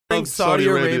moving Saudi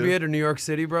Arabia to New York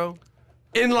City, bro?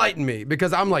 Enlighten me,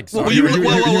 because I'm like, Well, You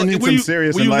need some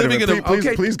serious enlightenment.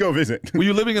 Please go visit. Were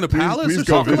you living in a palace please or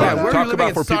go something? visit. Talk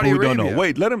about for people who don't know.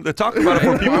 Wait, let him talk about it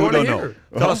for people who don't know.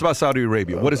 Tell us about Saudi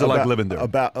Arabia. What is it like living there?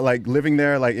 About like living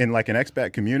there, like in like an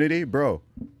expat community, bro.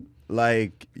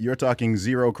 Like you're talking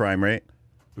zero crime rate.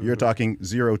 You're talking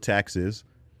zero taxes.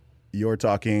 You're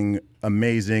talking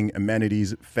amazing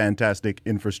amenities, fantastic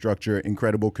infrastructure,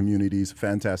 incredible communities,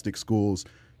 fantastic schools.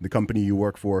 The company you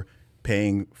work for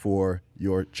paying for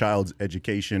your child's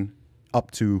education up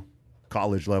to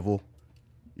college level.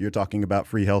 You're talking about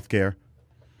free healthcare.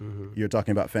 You're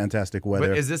talking about fantastic weather.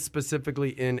 But is this specifically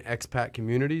in expat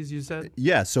communities, you said?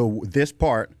 Yeah, so this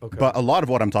part, but a lot of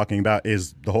what I'm talking about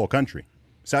is the whole country.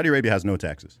 Saudi Arabia has no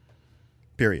taxes,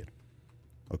 period.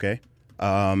 Okay?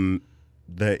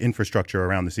 The infrastructure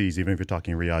around the cities, even if you're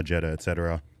talking Riyadh, Jeddah,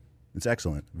 etc., it's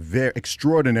excellent. Very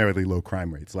extraordinarily low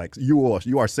crime rates. Like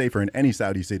you are safer in any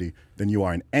Saudi city than you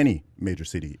are in any major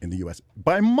city in the U.S.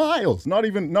 by miles. Not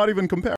even comparable.